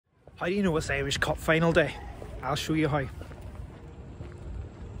How do you know it's Irish Cup final day? I'll show you how.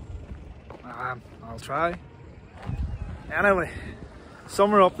 I'll try. Anyway,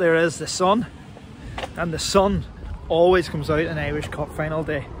 somewhere up there is the sun, and the sun always comes out on Irish Cup final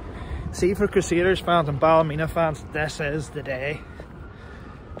day. See, for Crusaders fans and Ballymena fans, this is the day.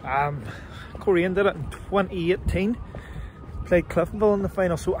 Korean did it in 2018, played Cliftonville in the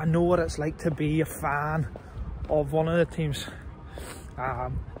final, so I know what it's like to be a fan of one of the teams.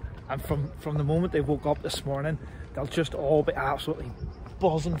 And from the moment they woke up this morning, they'll just all be absolutely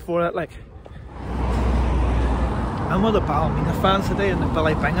buzzing for it. Like, I'm with the Ballymena fans today in the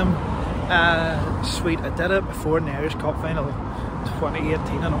Ballymena suite. I did it before in the Irish Cup final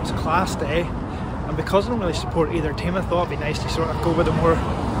 2018, and it was a class day. And because I don't really support either team, I thought it'd be nice to sort of go with a more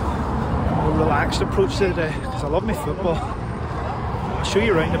relaxed approach to the day, because I love my football. I'll show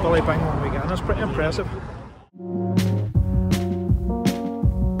you around the Ballymena when we get in. It's pretty impressive.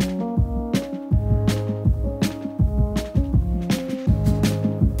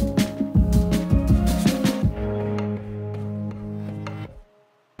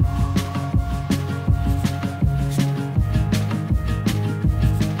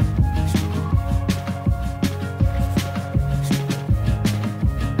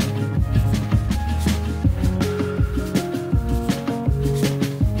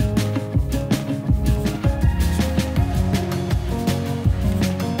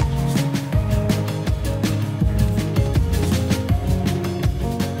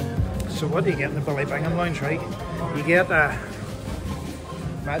 So what do you get in the Ballymena lounge, right? You get a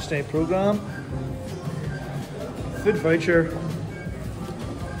match day programme, food voucher,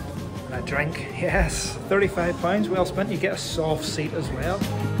 and a drink. Yes, £35 well spent. You get a soft seat as well.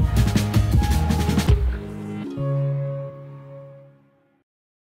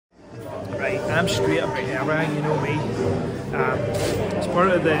 Right, I'm straight up everything, you know me. As part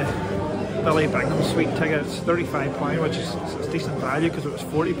of the Ballymena suite ticket, it's £35, which is decent value because it was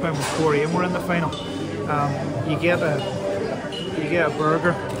 £40 when Korean were in the final. You get a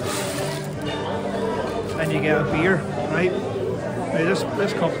burger and you get a beer, right? Now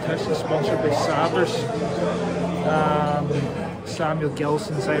this competition is sponsored by Crusaders, Samuel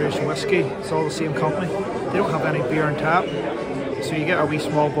Gilson's Irish Whiskey. It's all the same company. They don't have any beer on tap, so you get a wee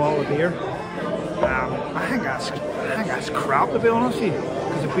small bottle of beer. I think that's crap, to be honest with you,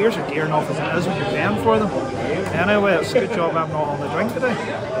 because the beers are dear enough as it is when you're paying for them. Anyway, it's a good job I'm not on the drink today.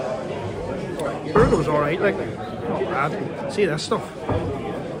 Burger was alright, like, not bad. See this stuff?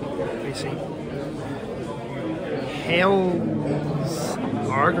 You see? Hell's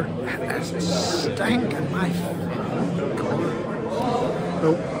Lager. This is stinking, my God. So,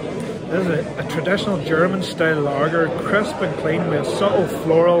 this is a traditional German style lager, crisp and clean with subtle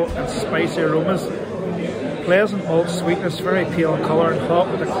floral and spicy aromas. Pleasant malt sweetness, very pale in colour and hot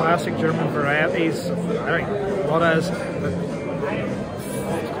with the classic German varieties. What is?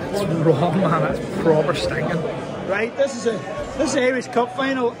 It's raw, man. It's proper stinking. Right, this is Irish Cup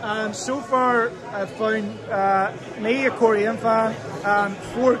final, and so far I've found me, a Korean fan, and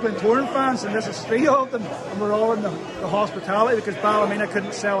 4 Glentoran fans, and this is 3 of them, and we're all in the hospitality because Ballymena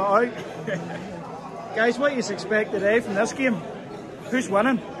couldn't sell it out. Guys, what do you expect today from this game? Who's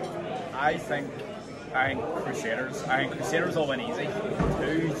winning? I think Crusaders. I think Crusaders will win easy.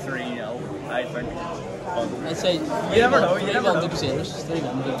 2-3-0, I think. I'd say you never know. You never know. Crusaders.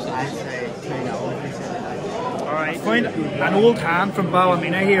 3-1 Crusaders. I'd say 2-0 Crusaders. Alright, find an old hand from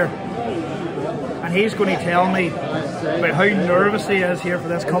Ballymena here, and he's going to tell me about how nervous he is here for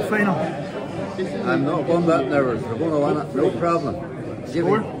this cup final. I'm not one that nervous. We're going to win it, no problem.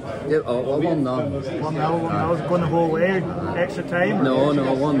 Score? 1-0. 1-0, going the whole way, extra time? No,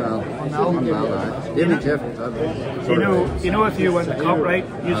 1-0. 1-0. Give me different. You know if you win the cup, right,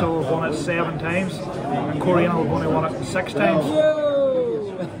 you will have won it 7 times, and Korean will have only won it 6 times.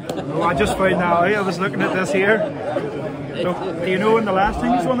 Oh, I just found that out. I was looking at this here. So, do you know when the last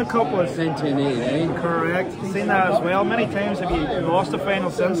time you won the cup was? 1989. Correct. Seen that as well. Many times have you lost the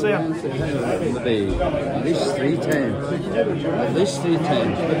final since then? Maybe at least 3 times. At least 3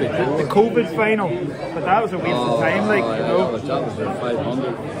 times. Maybe 4. The COVID final, but that was a waste of time, like, you know. That was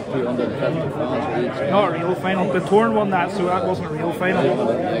 500, 250 fans each. Not a real final. Glentoran won that, so that wasn't a real final.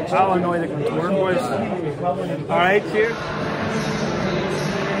 That'll annoy the Glentoran boys. Alright, cheers.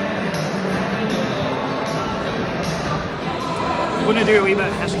 I'm going to do a wee bit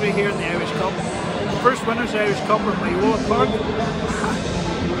of history here in the Irish Cup. The first winners of the Irish Cup were Mayo Park,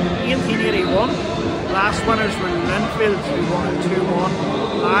 1881. Last winners were Linfield, who won it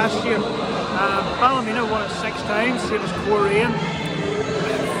 2-1 last year. Ballymena won it 6 times, same as Korean.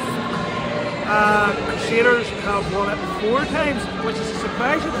 Crusaders have won it 4 times, which is a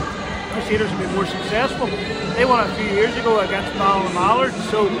surprise. Crusaders have been more successful. They won a few years ago against Ballymena,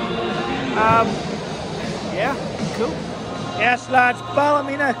 so yeah, cool. Yes, lads,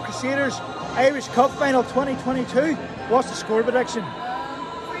 Ballymena Crusaders Irish Cup Final 2022. What's the score prediction?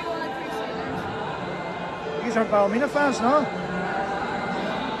 3-1 Crusaders. These aren't Ballymena fans, no?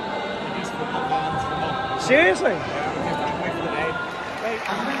 Seriously?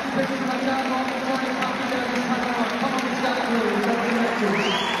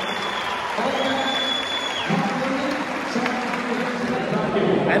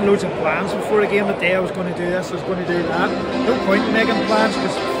 I had loads of plans before the game today. I was going to do this, I was going to do that. No point in making plans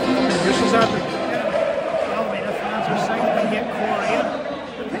because it's useless at it. Ballymena fans are saying they hate Korea.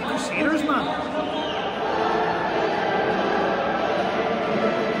 They're playing Crusaders, man.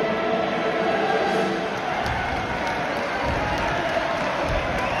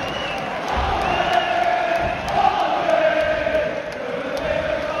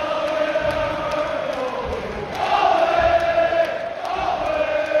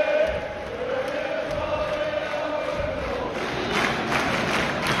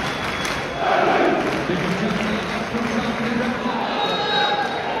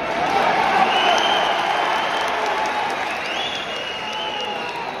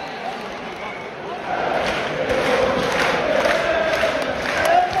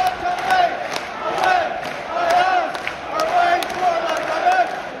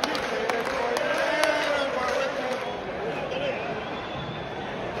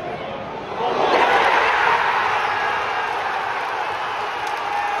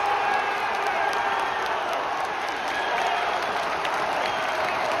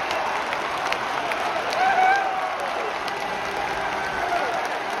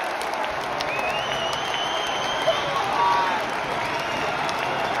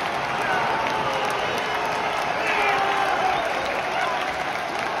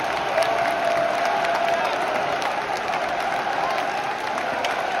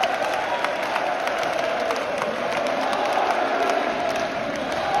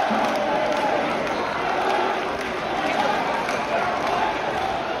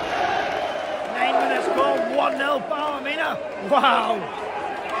 Ballymena. Wow.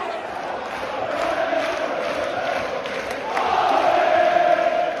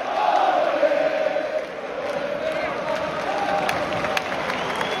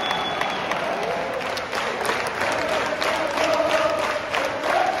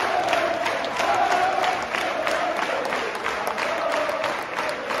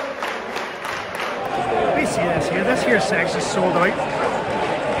 We see this here. This here section is sold out.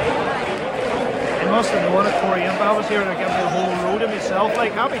 Must have known it Korean, but I was here to give me the whole road to myself,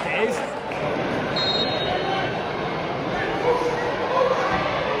 like happy days.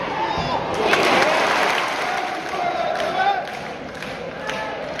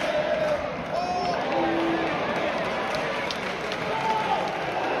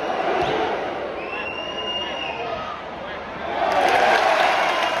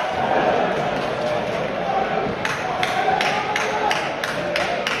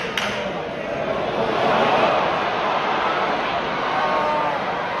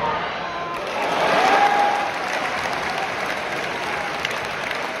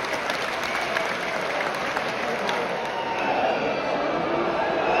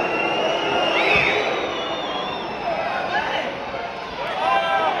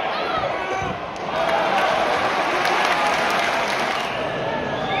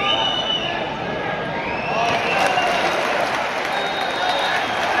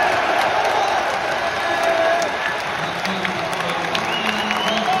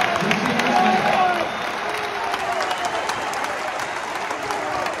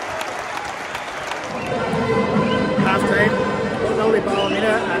 Ballymena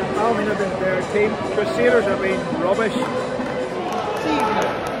and Ballymena have been their team. Crusaders have been rubbish. See, you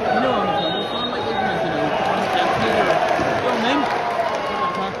know I'm a Crusaders fan, like even if you know your name.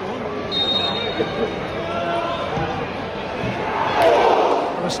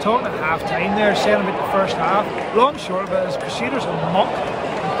 I was talking at half time there, saying about the first half. Long short of it is Crusaders are muck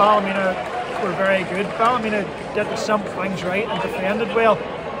and Ballymena were very good. Ballymena did the simple things right and defended well.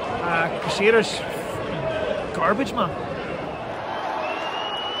 Crusaders, garbage, man.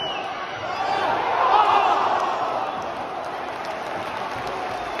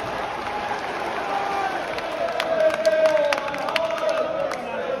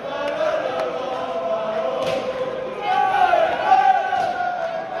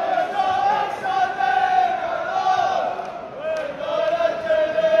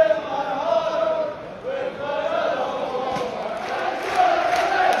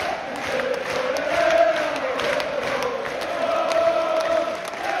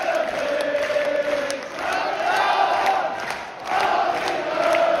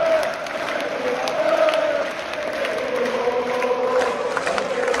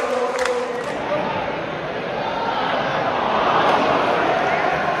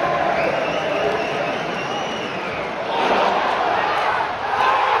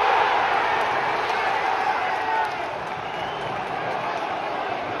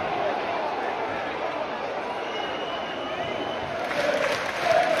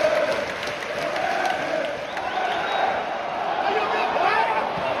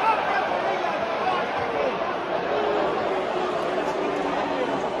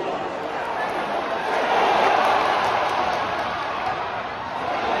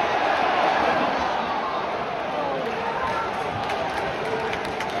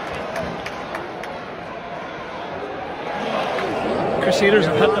 Crusaders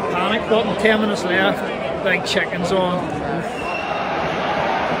have hit the panic button. 10 minutes left. Big chickens on.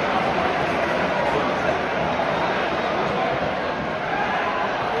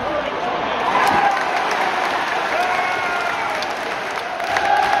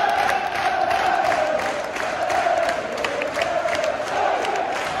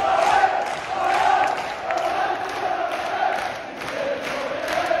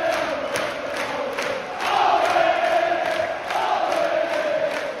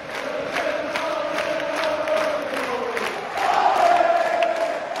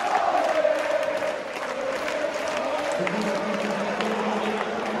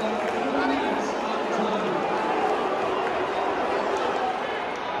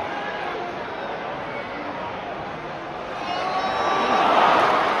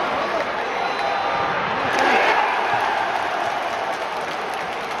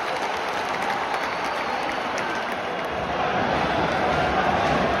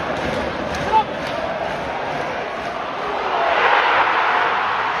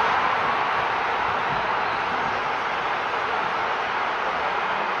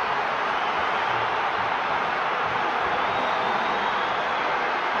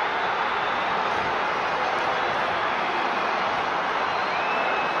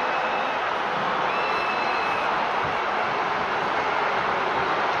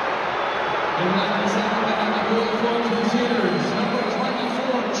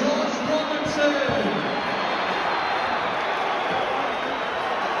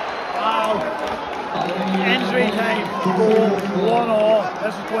 Injury time, goal, 1-1.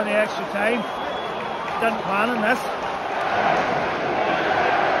 This is going to extra time. Didn't plan on this.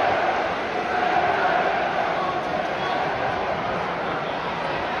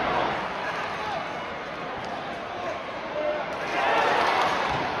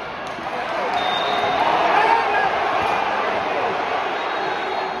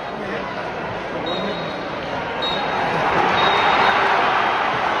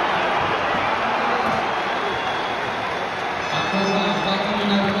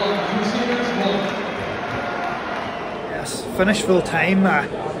 Finished full time.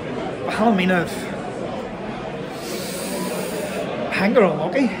 Ballymena, I think they're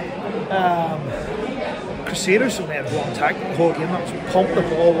unlucky. Crusaders only had one tackle the whole game. That was pump the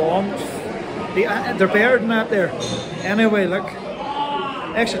ball long. They're better than that there. Anyway, look,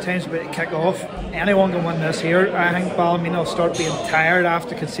 extra time's about to kick off. Anyone can win this here. I think Ballymena will start being tired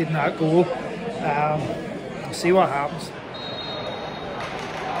after conceding that goal. We'll see what happens.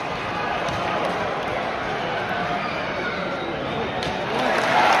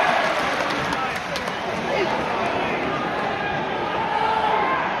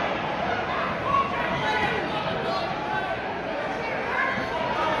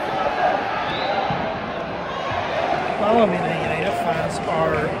 Ballymena United fans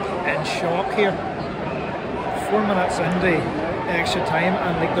are in shock here. 4 minutes into extra time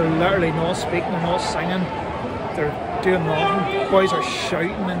and like they're literally not speaking, they're not singing, they're doing nothing. Boys are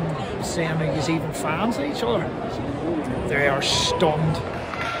shouting and saying he's even fans of each other. They are stunned.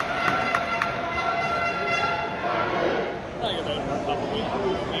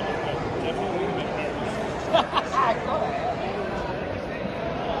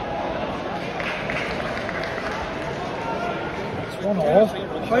 It's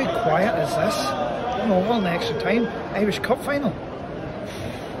 1-1. How quiet is this? 1-1 in the extra time. Irish Cup final.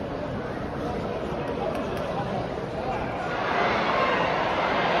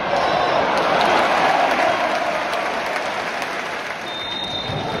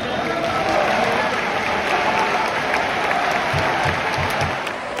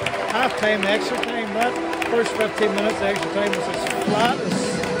 Half time, extra time. That first 15 minutes of extra time was as flat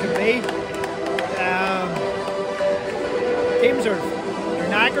as could be. Teams are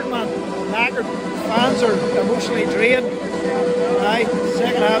knackered, man. Knackered. Fans are emotionally drained. Aye,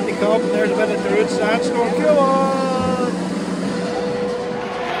 second half they come. There's a bit of the root sandstorm. Come on!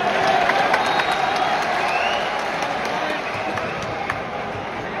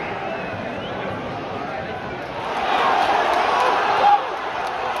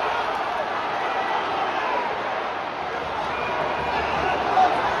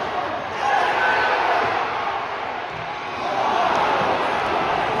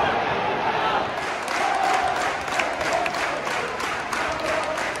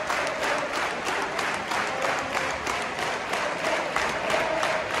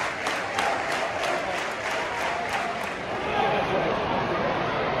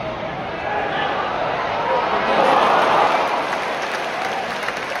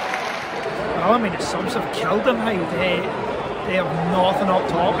 I mean, the subs have killed them. How they have nothing up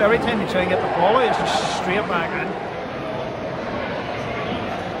top. Every time they try and get the ball out, it's just straight back in.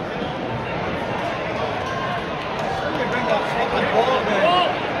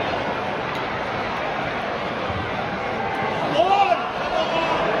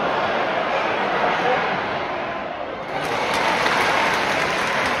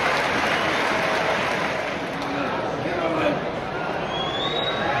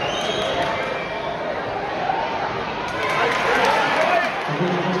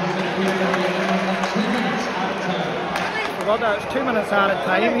 It's 2 minutes out of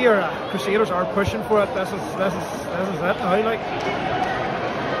time here. Crusaders are pushing for it. This is it now, like.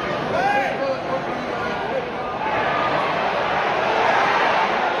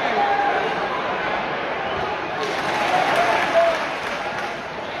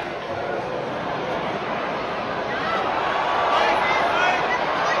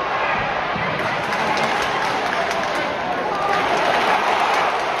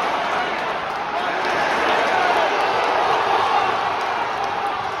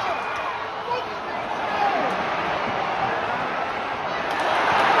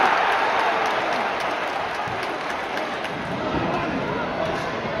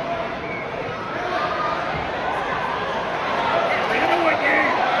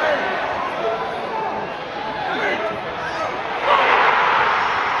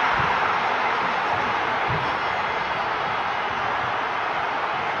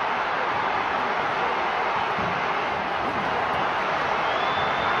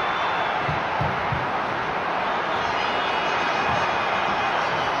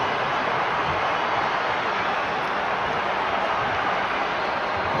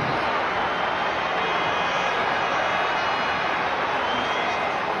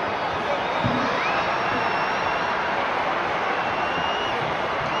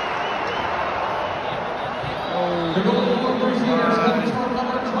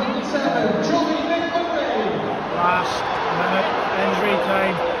 Last minute injury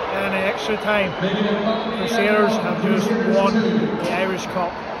time and extra time. Crusaders have just won the Irish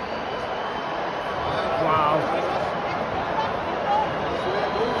Cup. Wow.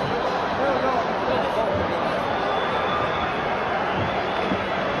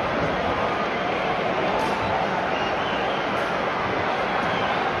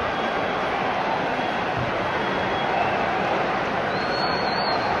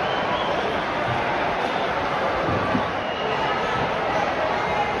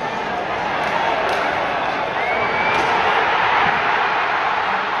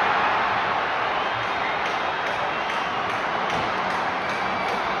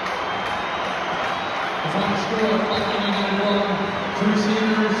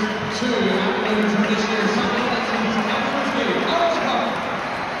 Crusaders 2 in traditional Sunday lessons and Irish Cup.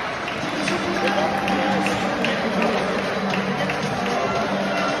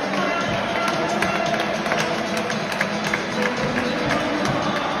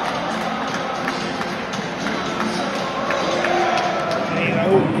 You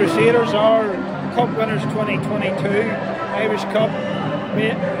know, Crusaders are Cup winners 2022, Irish Cup.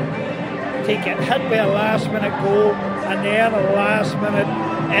 Taking hit by a last minute goal and then a last minute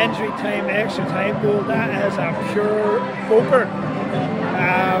injury time, extra time goal. That is a pure poker.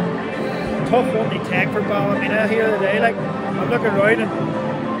 Tough one to take for Ballymena here today. Like, I'm looking around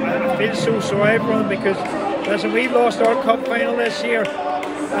and I feel so sorry for them because, listen, we've lost our cup final this year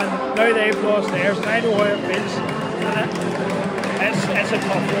and now they've lost theirs, and I know how it feels. And it's a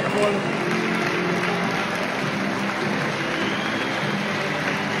tough one for them.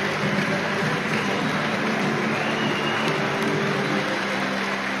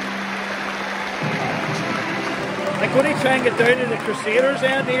 I'm going to try and get down to the Crusaders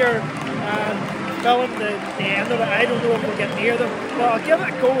end here and film the end of it. I don't know if we'll get near them, but I'll give it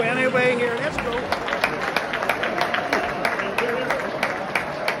a go anyway here. Let's go.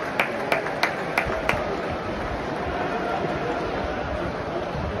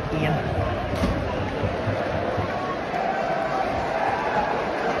 Ian.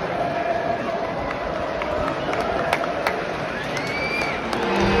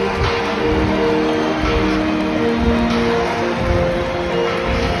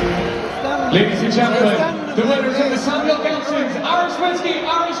 Ladies and gentlemen, the winners of the Samuel Gelson's Irish Whiskey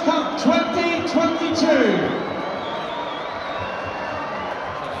Irish Cup 2022.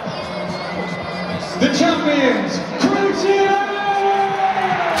 The champions, Crusaders!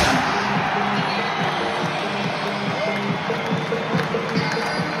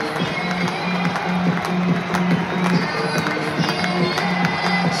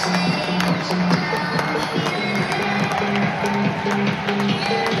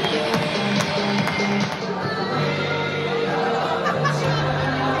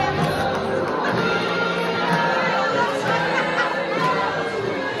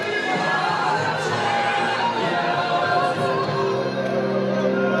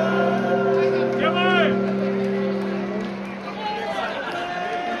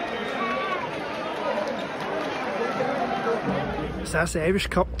 That's the Irish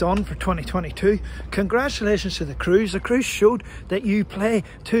Cup done for 2022. Congratulations to the Crues. The Crues showed that you play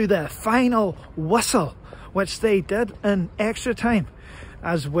to the final whistle, which they did in extra time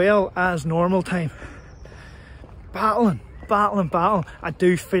as well as normal time. Battling battling. I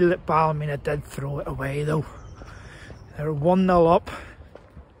do feel that Ballymena did throw it away though. They were 1-0 up.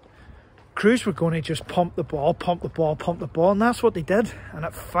 Crews were going to just pump the ball, and that's what they did. And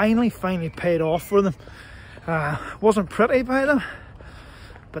it finally paid off for them. Wasn't pretty by them,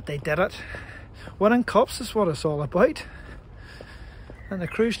 but they did it. Winning cups is what it's all about. And the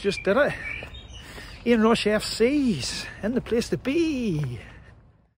Crews just did it. Ian Rush FC's in the place to be.